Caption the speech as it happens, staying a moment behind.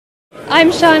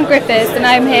I'm Sian Griffiths and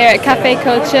I'm here at Caffè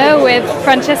Culture with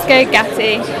Francesco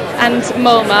Gatti and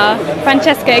Mulmar.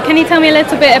 Francesco, can you tell me a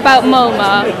little bit about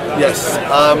Mulmar? Yes,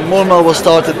 Mulmar was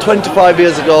started 25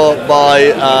 years ago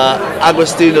by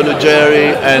Agostino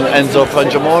Ruggeri and Enzo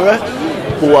Frangiamore,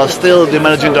 who are still the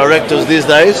managing directors these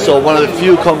days, so one of the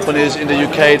few companies in the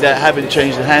UK that haven't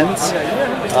changed hands.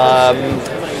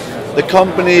 The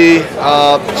company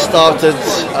started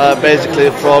basically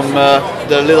from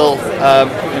the little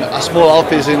a small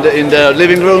office in the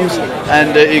living rooms,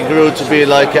 and it grew to be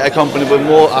like a company with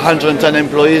 110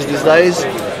 employees these days,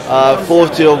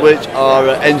 40 of which are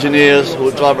engineers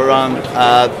who drive around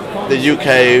the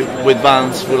UK with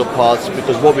vans full of parts,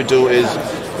 because what we do is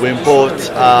we import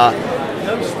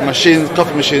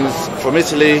coffee machines from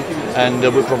Italy, and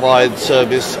we provide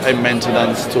service and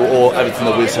maintenance to everything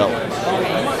that we sell.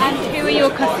 And who are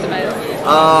your customers?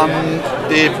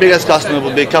 The biggest customer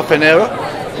would be Caffè,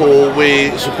 who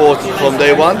we supported from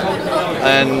day one,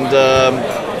 and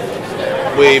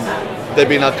they've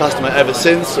been our customer ever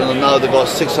since, and now they've got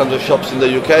 600 shops in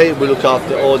the UK. We look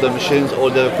after all the machines, all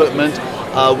the equipment.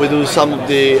 We do some of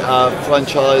the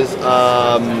franchise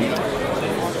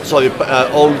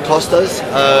own Costas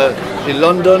in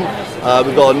London.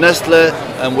 We've got Nestle,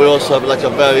 and we also have like a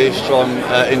very strong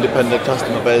independent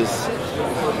customer base.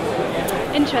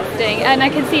 Interesting. And I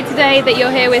can see today that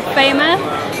you're here with Faema.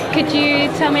 Could you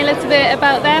tell me a little bit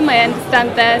about them? I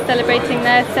understand they're celebrating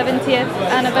their 70th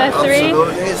anniversary.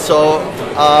 Absolutely. So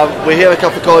we're here at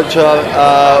Caffè Culture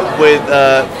with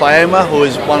Faema, who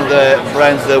is one of the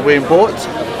brands that we import.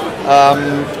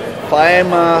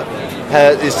 Faema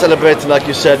is celebrating, like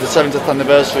you said, the 70th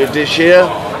anniversary this year.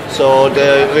 So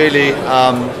they're really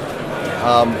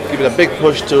giving a big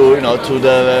push to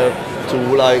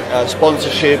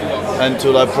sponsorship and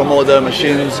to like promote their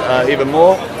machines even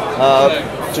more.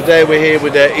 Today we're here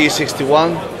with the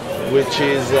E61, which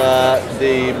is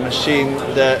the machine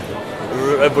that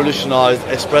revolutionized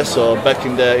espresso back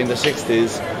in the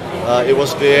 60s. It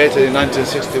was created in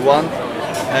 1961,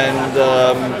 and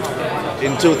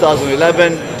in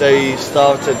 2011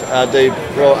 they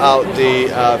brought out the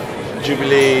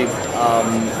Jubilee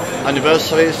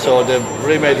anniversary, so they've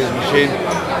remade this machine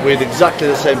with exactly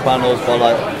the same panels, but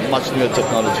like much newer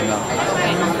technology now.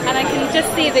 And I can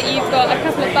just see that you've got a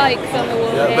couple of bikes on the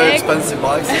wall here. Very expensive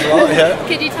bikes as well. Yeah.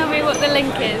 Could you tell me what the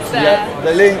link is there? Yeah,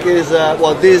 the link is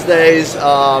well, these days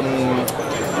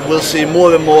we'll see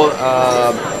more and more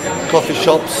coffee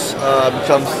shops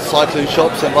become cycling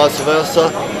shops and vice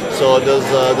versa. So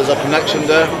there's a connection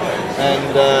there,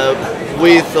 and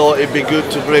we thought it'd be good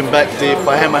to bring back the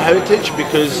Faema heritage,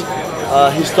 because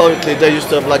historically they used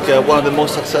to have like one of the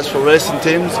most successful racing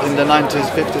teams in the 90s,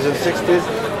 50s and 60s.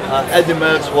 Eddie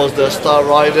Merckx was the star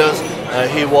rider.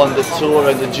 He won the Tour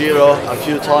and the Giro a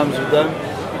few times with them.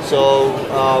 So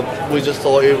we just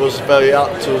thought it was very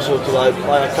apt to sort of like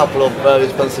buy a couple of very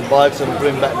expensive bikes and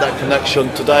bring back that connection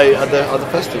today at the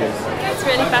festival. It's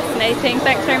really fascinating.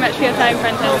 Thanks very much for your time,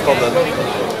 Francesco. No problem.